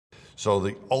So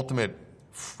the ultimate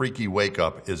freaky wake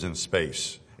up is in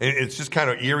space. And it's just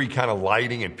kind of eerie kind of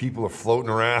lighting and people are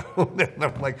floating around. And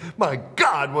I'm like, my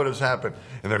God, what has happened?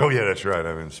 And they're like, oh yeah, that's right,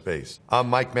 I'm in space. I'm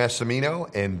Mike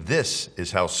Massimino, and this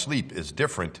is how sleep is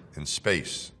different in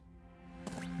space.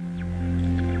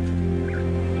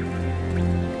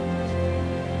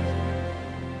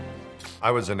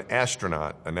 I was an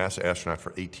astronaut, a NASA astronaut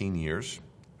for 18 years.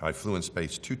 I flew in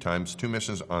space 2 times, 2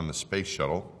 missions on the space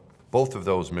shuttle. Both of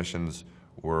those missions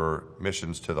were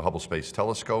missions to the Hubble Space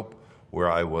Telescope,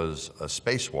 where I was a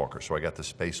spacewalker, so I got to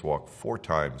spacewalk 4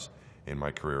 times in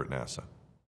my career at NASA.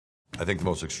 I think the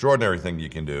most extraordinary thing you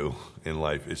can do in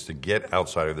life is to get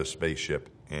outside of the spaceship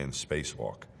and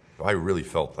spacewalk. I really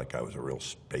felt like I was a real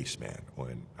spaceman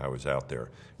when I was out there.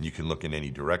 And you can look in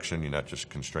any direction, you're not just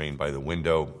constrained by the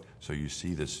window, so you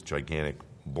see this gigantic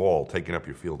ball taking up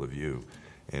your field of view,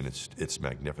 and it's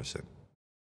magnificent.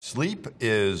 Sleep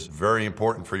is very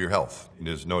important for your health.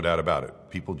 There's no doubt about it.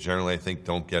 People generally, I think,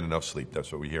 don't get enough sleep.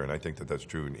 That's what we hear, and I think that that's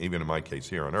true, and even in my case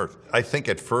here on Earth. I think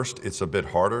at first it's a bit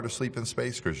harder to sleep in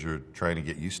space because you're trying to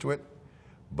get used to it.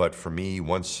 But for me,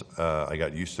 once I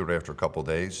got used to it after a couple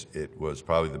days, it was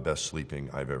probably the best sleeping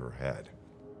I've ever had.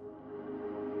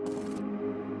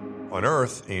 On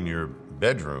Earth, in your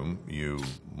bedroom, you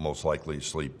most likely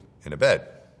sleep in a bed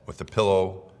with a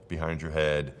pillow behind your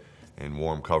head and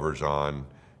warm covers on.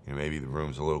 You know, maybe the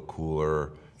room's a little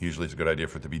cooler. Usually it's a good idea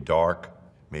for it to be dark.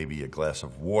 Maybe a glass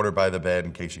of water by the bed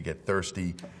in case you get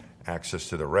thirsty. Access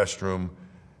to the restroom.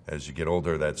 As you get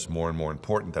older, that's more and more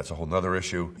important. That's a whole other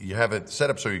issue. You have it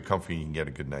set up so you're comfy and you can get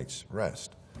a good night's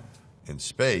rest. In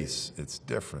space, it's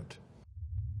different.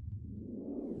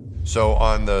 So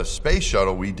on the space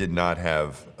shuttle, we did not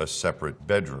have a separate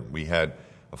bedroom. We had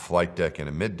a flight deck and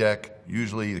a mid-deck.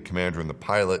 Usually the commander and the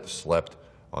pilot slept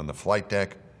on the flight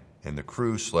deck and the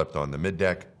crew slept on the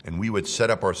mid-deck. And we would set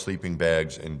up our sleeping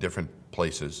bags in different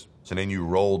places. So then you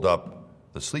rolled up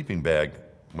the sleeping bag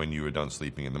when you were done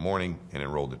sleeping in the morning and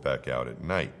then rolled it back out at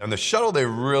night. On the shuttle, there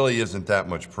really isn't that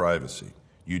much privacy.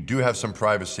 You do have some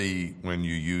privacy when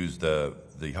you use the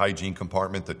hygiene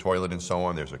compartment, the toilet and so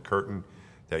on. There's a curtain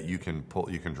that you can pull,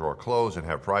 you can drawer clothes and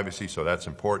have privacy, so that's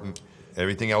important.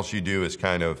 Everything else you do is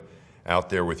kind of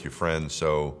out there with your friends,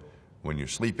 so when you're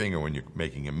sleeping or when you're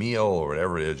making a meal or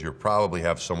whatever it is, you'll probably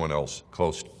have someone else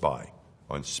close by.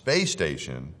 On space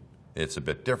station, it's a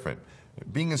bit different.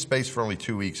 Being in space for only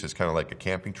 2 weeks is kind of like a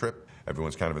camping trip.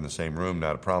 Everyone's kind of in the same room,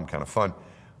 not a problem, kind of fun.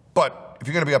 But if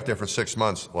you're going to be up there for 6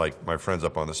 months, like my friends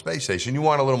up on the space station, you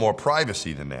want a little more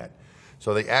privacy than that.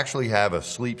 So they actually have a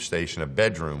sleep station, a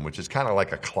bedroom, which is kind of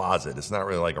like a closet. It's not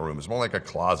really like a room, it's more like a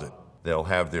closet. They'll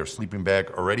have their sleeping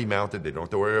bag already mounted. They don't have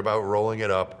to worry about rolling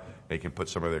it up. They can put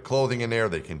some of their clothing in there.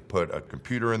 They can put a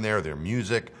computer in there, their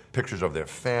music, pictures of their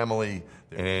family,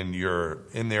 and you're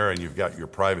in there and you've got your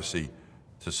privacy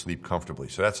to sleep comfortably.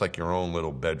 So that's like your own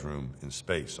little bedroom in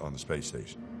space on the space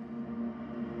station.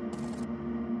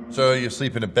 So you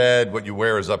sleep in a bed, what you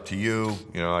wear is up to you.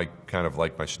 You know, I kind of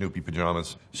like my Snoopy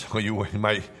pajamas. So you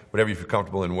might, whatever you feel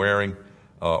comfortable in wearing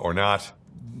or not.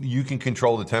 You can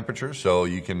control the temperature, so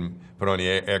you can put on the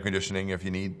air conditioning if you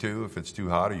need to, if it's too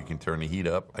hot, or you can turn the heat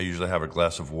up. I usually have a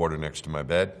glass of water next to my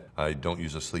bed. I don't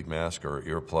use a sleep mask or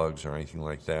earplugs or anything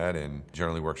like that, and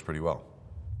generally works pretty well.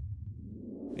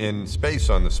 In space,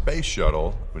 on the space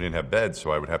shuttle, we didn't have beds,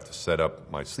 so I would have to set up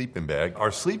my sleeping bag.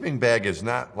 Our sleeping bag is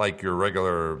not like your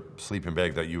regular sleeping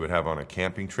bag that you would have on a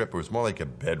camping trip. It was more like a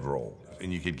bedroll,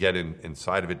 and you could get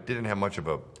inside of it. It didn't have much of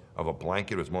a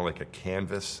blanket. It was more like a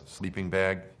canvas sleeping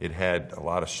bag. It had a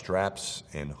lot of straps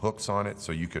and hooks on it,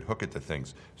 so you could hook it to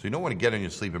things. So you don't want to get in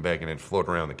your sleeping bag and then float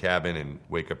around the cabin and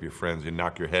wake up your friends and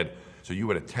knock your head. So you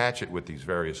would attach it with these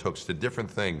various hooks to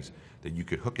different things that you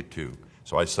could hook it to.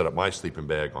 So I set up my sleeping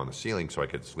bag on the ceiling so I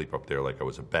could sleep up there like I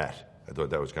was a bat. I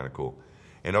thought that was kind of cool.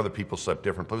 And other people slept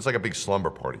different. It was like a big slumber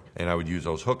party. And I would use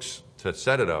those hooks to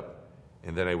set it up,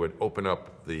 and then I would open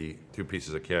up the 2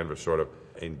 pieces of canvas sort of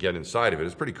and get inside of it.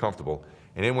 It's pretty comfortable.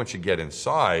 And then once you get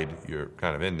inside, you're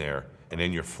kind of in there, and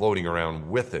then you're floating around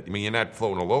with it. I mean, you're not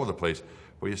floating all over the place,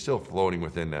 but you're still floating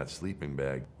within that sleeping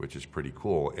bag, which is pretty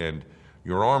cool. And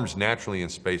your arms naturally in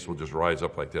space will just rise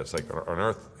up like this. Like on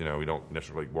Earth, you know, we don't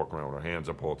necessarily walk around with our hands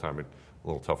up all the time. It's a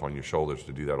little tough on your shoulders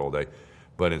to do that all day.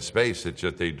 But in space, it's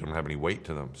just they don't have any weight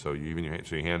to them. So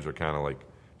your hands are kind of like,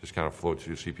 just kind of float.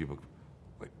 So you see people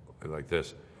like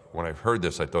this. When I heard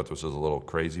this, I thought this was a little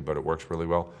crazy, but it works really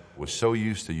well. I was so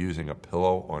used to using a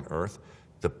pillow on Earth.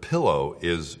 The pillow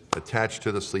is attached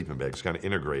to the sleeping bag. It's kind of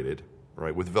integrated,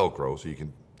 right, with Velcro, so you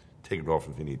can take it off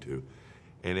if you need to.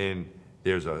 And then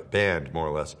there's a band, more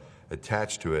or less,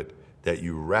 attached to it that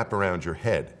you wrap around your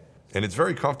head And it's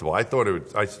very comfortable. I thought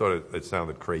it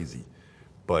sounded crazy,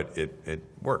 but it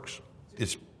works.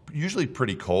 It's usually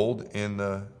pretty cold in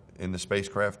the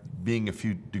spacecraft, being a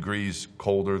few degrees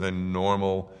colder than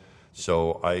normal.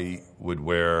 So I would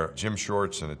wear gym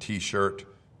shorts and a t-shirt,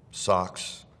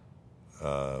 socks,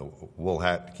 wool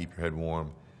hat to keep your head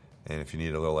warm. And if you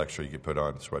need a little extra, you could put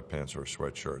on sweatpants or a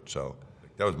sweatshirt. So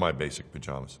that was my basic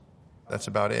pajamas. That's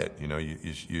about it. You know,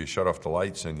 you shut off the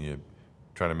lights and you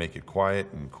try to make it quiet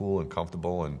and cool and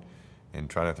comfortable, and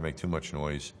try not to make too much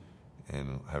noise,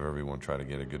 and have everyone try to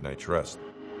get a good night's rest.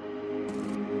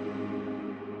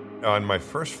 On my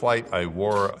first flight, I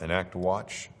wore an act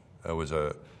watch. It was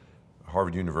a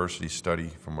Harvard University study,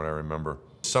 from what I remember.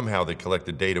 Somehow they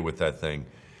collected data with that thing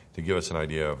to give us an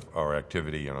idea of our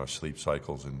activity and our sleep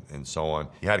cycles and so on.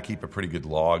 You had to keep a pretty good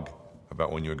log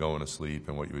about when you were going to sleep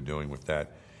and what you were doing with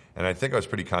that. And I think I was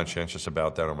pretty conscientious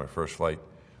about that on my first flight.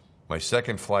 My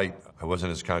second flight, I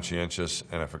wasn't as conscientious,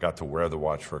 and I forgot to wear the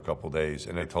watch for a couple days.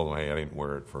 And I told them, hey, I didn't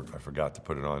wear it, I forgot to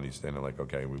put it on. And they're like,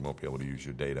 okay, we won't be able to use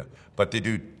your data. But they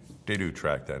do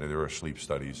track that, and there are sleep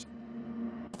studies.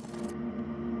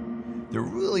 There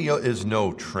really is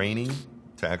no training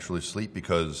to actually sleep,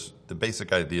 because the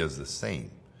basic idea is the same.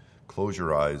 Close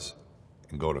your eyes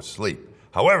and go to sleep.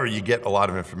 However, you get a lot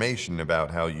of information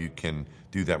about how you can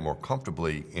do that more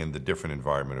comfortably in the different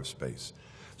environment of space.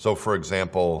 So for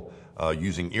example,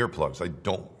 using earplugs. I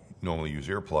don't normally use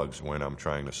earplugs when I'm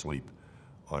trying to sleep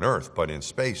on Earth, but in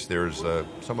space there's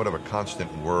somewhat of a constant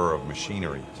whir of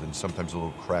machinery, and sometimes a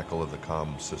little crackle of the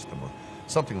comm system or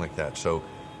something like that. So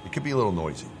it could be a little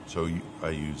noisy, so I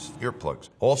use earplugs.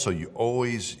 Also, you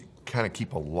always kind of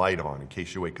keep a light on in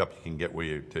case you wake up. You can get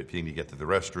if you need to get to the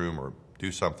restroom or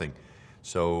do something.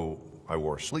 So I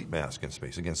wore a sleep mask in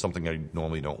space. Again, something I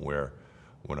normally don't wear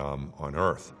when I'm on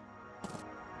Earth.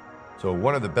 So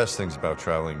one of the best things about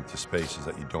traveling to space is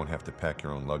that you don't have to pack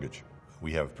your own luggage.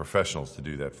 We have professionals to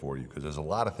do that for you, because there's a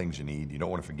lot of things you need. You don't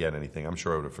want to forget anything. I'm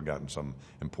sure I would have forgotten some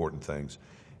important things.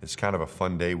 It's kind of a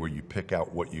fun day where you pick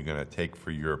out what you're going to take for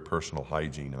your personal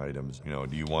hygiene items. You know,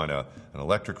 do you want an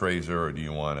electric razor, or do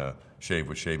you want to shave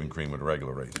with shaving cream with a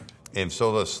regular razor? And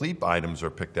so the sleep items are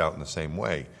picked out in the same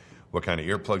way. What kind of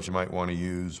earplugs you might want to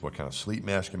use, what kind of sleep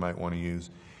mask you might want to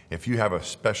use. If you have a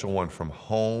special one from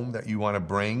home that you want to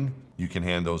bring, you can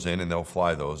hand those in and they'll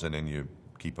fly those, and then you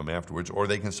keep them afterwards, or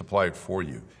they can supply it for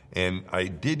you. And I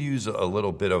did use a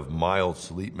little bit of mild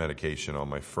sleep medication on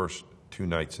my first 2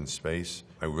 nights in space.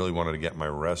 I really wanted to get my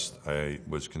rest. I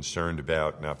was concerned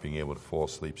about not being able to fall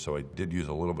asleep, so I did use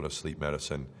a little bit of sleep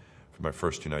medicine for my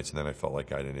first 2 nights, and then I felt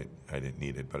like I didn't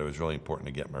need it, but it was really important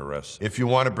to get my rest. If you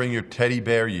want to bring your teddy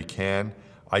bear, you can.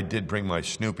 I did bring my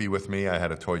Snoopy with me. I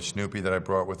had a toy Snoopy that I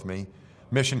brought with me.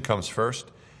 Mission comes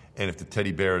first, and if the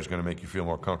teddy bear is going to make you feel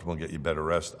more comfortable and get you better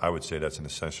rest, I would say that's an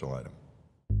essential item.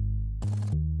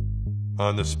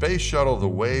 On the space shuttle, the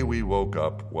way we woke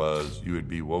up was you would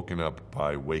be woken up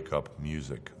by Wakeup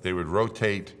music. They would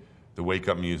rotate the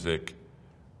Wakeup music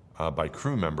by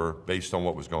crew member based on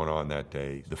what was going on that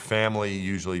day. The family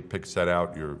usually picks that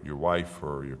out, your wife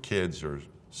or your kids or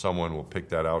someone will pick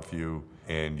that out for you,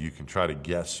 and you can try to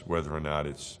guess whether or not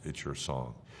it's your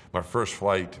song. My first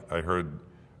flight, I heard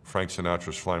Frank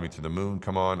Sinatra's Fly Me to the Moon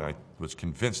come on. I was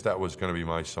convinced that was going to be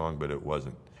my song, but it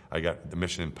wasn't. I got the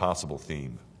Mission Impossible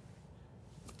theme.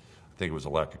 I think it was a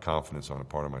lack of confidence on the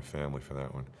part of my family for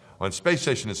that one. On space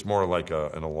station, it's more like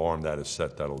an alarm that is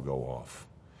set that'll go off.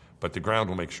 But the ground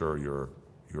will make sure you're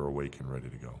awake and ready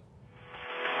to go.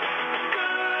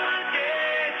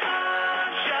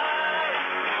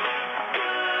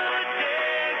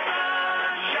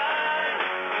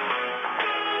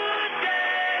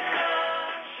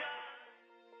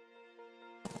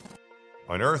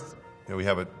 On Earth, we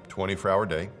have a 24-hour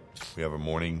day. We have a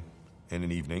morning and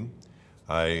an evening.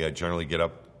 I generally get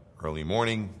up early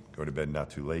morning, go to bed not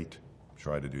too late,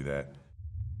 try to do that.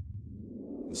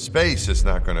 In space, it's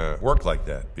not going to work like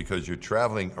that, because you're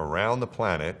traveling around the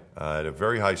planet at a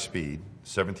very high speed,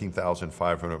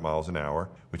 17,500 miles an hour,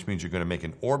 which means you're going to make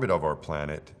an orbit of our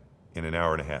planet in an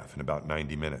hour and a half, in about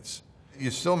 90 minutes.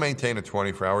 You still maintain a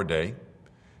 24-hour day.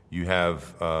 You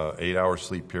have an 8-hour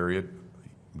sleep period.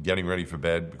 Getting ready for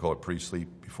bed, we call it pre-sleep.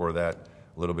 Before that,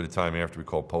 a little bit of time after, we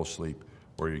call post-sleep,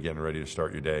 where you're getting ready to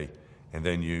start your day. And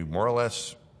then you more or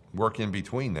less work in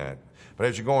between that. But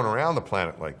as you're going around the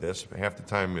planet like this, half the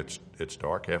time it's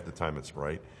dark, half the time it's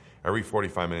bright. Every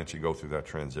 45 minutes you go through that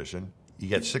transition. You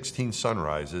get 16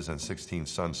 sunrises and 16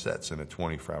 sunsets in a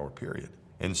 24-hour period.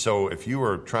 And so if you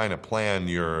were trying to plan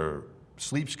your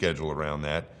sleep schedule around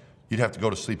that, you'd have to go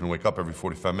to sleep and wake up every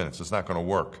 45 minutes. It's not going to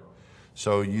work.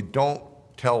 So you don't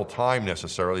tell time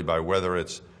necessarily by whether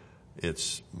it's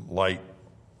it's light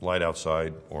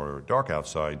outside or dark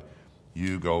outside,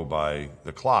 you go by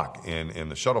the clock. And in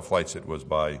the shuttle flights, it was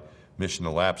by mission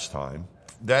elapsed time.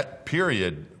 That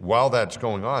period, while that's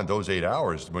going on, those 8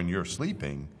 hours when you're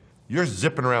sleeping, you're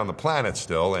zipping around the planet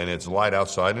still, and it's light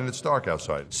outside and it's dark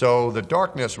outside. So the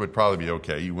darkness would probably be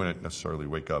okay. You wouldn't necessarily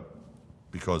wake up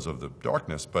because of the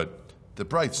darkness, but the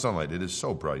bright sunlight, it is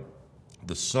so bright.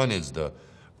 The sun is the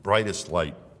brightest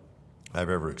light I've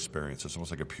ever experienced. It's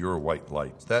almost like a pure white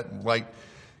light. That light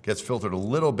gets filtered a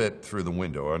little bit through the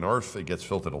window. On Earth, it gets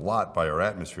filtered a lot by our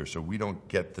atmosphere, so we don't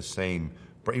get the same,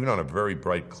 even on a very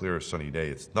bright, clear, sunny day,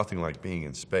 it's nothing like being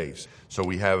in space. So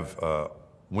we have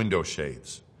window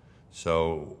shades.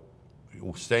 So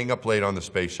staying up late on the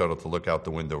space shuttle to look out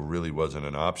the window really wasn't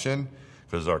an option,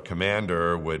 because our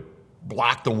commander would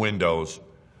block the windows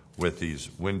with these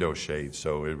window shades,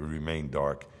 so it would remain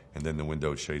dark, and then the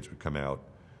window shades would come out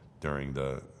during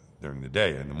the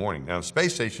day, in the morning. Now, in the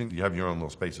space station, you have your own little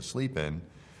space to sleep in,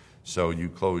 so you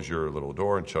close your little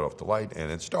door and shut off the light, and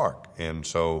it's dark. And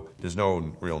so there's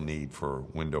no real need for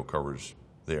window covers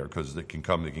there, because it can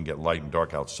get light and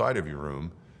dark outside of your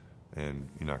room, and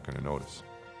you're not going to notice.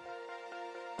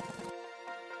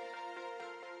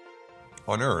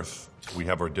 On Earth, we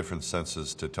have our different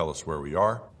senses to tell us where we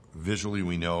are. Visually,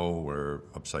 we know we're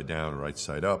upside down, right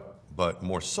side up, but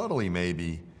more subtly,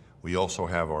 maybe, we also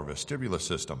have our vestibular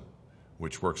system,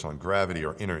 which works on gravity,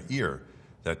 our inner ear,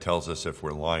 that tells us if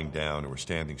we're lying down or we're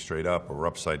standing straight up or we're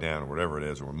upside down or whatever it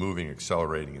is, or we're moving,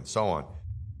 accelerating, and so on.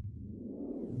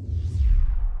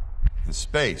 In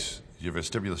space, your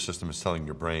vestibular system is telling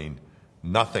your brain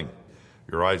nothing.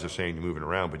 Your eyes are saying you're moving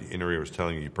around, but your inner ear is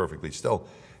telling you you're perfectly still,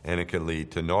 and it can lead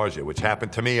to nausea, which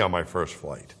happened to me on my first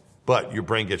flight. But your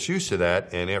brain gets used to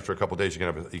that, and after a couple of days,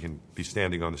 you can be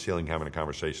standing on the ceiling having a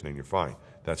conversation, and you're fine.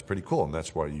 That's pretty cool, and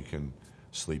that's why you can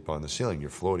sleep on the ceiling. You're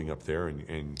floating up there,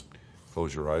 and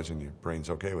close your eyes, and your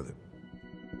brain's okay with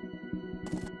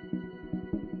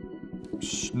it.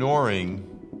 Snoring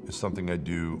is something I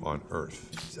do on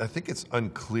Earth. I think it's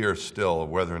unclear still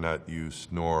whether or not you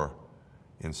snore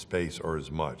in space or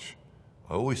as much.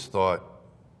 I always thought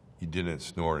you didn't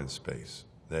snore in space.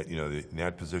 That, in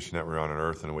that position that we're on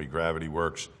Earth and the way gravity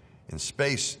works, in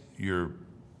space, you're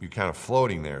kind of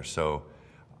floating there. So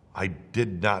I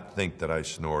did not think that I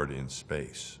snored in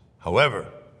space.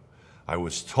 However, I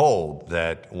was told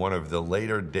that one of the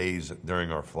later days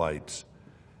during our flights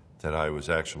that I was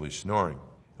actually snoring.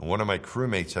 And one of my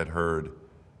crewmates had heard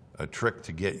a trick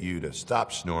to get you to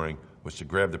stop snoring was to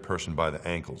grab the person by the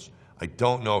ankles. I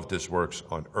don't know if this works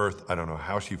on Earth. I don't know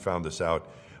how she found this out.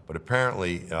 But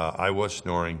apparently, I was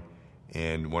snoring,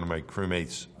 and one of my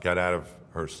crewmates got out of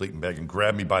her sleeping bag and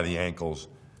grabbed me by the ankles.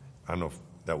 I don't know if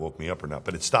that woke me up or not,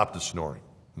 but it stopped the snoring.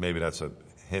 Maybe that's a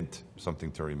hint,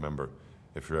 something to remember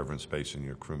if you're ever in space and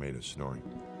your crewmate is snoring.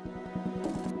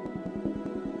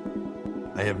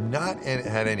 I have not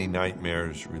had any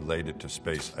nightmares related to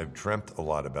space. I've dreamt a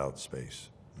lot about space,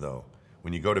 though.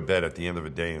 When you go to bed at the end of a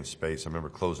day in space, I remember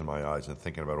closing my eyes and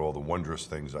thinking about all the wondrous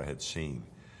things I had seen.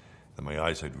 And my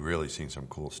eyes had really seen some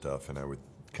cool stuff, and I would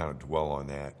kind of dwell on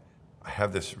that. I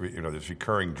have this, this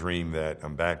recurring dream that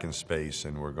I'm back in space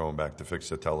and we're going back to fix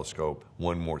the telescope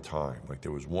one more time. Like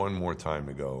there was one more time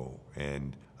to go,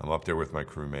 and I'm up there with my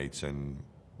crewmates, and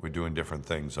we're doing different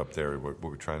things up there, what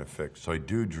we're trying to fix. So I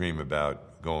do dream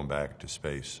about going back to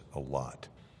space a lot.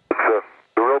 It's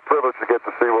a real privilege to get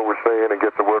to see what we're seeing and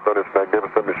get to work on this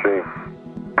magnificent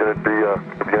machine. Couldn't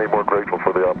be any more grateful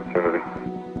for the opportunity.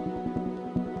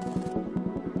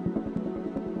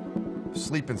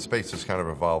 Sleep in space has kind of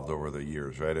evolved over the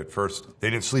years, right? At first, they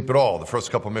didn't sleep at all. The first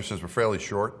couple missions were fairly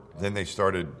short. Then they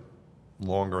started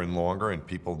longer and longer, and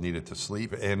people needed to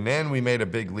sleep. And then we made a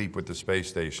big leap with the space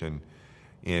station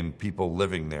in people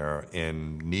living there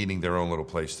and needing their own little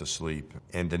place to sleep.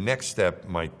 And the next step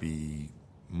might be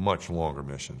much longer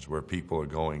missions where people are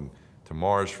going to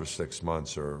Mars for 6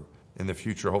 months, or in the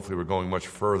future, hopefully we're going much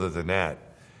further than that.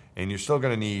 And you're still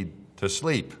going to need to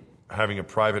sleep. Having a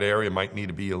private area might need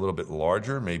to be a little bit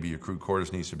larger. Maybe your crew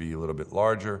quarters needs to be a little bit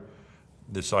larger.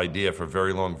 This idea for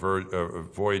very long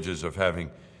voyages of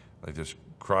having like this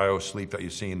cryo sleep that you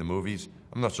see in the movies,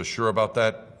 I'm not so sure about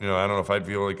that. I don't know if I'd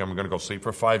feel like I'm going to go sleep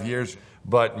for 5 years,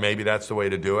 but maybe that's the way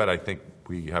to do it. I think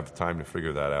we have time to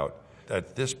figure that out.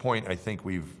 At this point, I think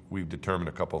we've determined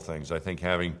a couple things. I think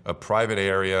having a private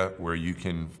area where you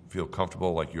can feel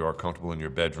comfortable, like you are comfortable in your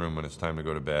bedroom when it's time to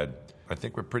go to bed. I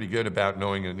think we're pretty good about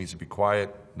knowing it needs to be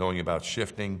quiet, knowing about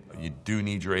shifting. You do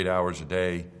need your 8 hours a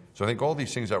day. So I think all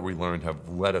these things that we learned have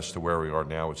led us to where we are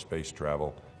now with space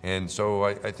travel. And so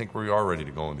I think we are ready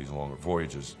to go on these longer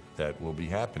voyages that will be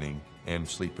happening, and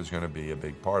sleep is going to be a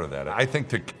big part of that. I think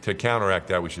to counteract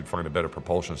that, we should find a better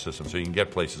propulsion system so you can get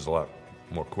places a lot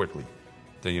more quickly.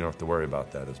 Then you don't have to worry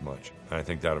about that as much. And I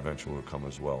think that eventually will come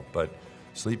as well. But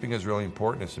sleeping is really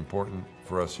important. It's important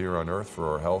for us here on Earth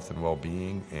for our health and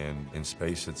well-being, and in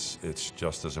space it's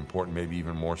just as important, maybe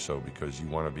even more so, because you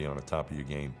want to be on the top of your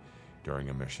game during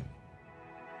a mission.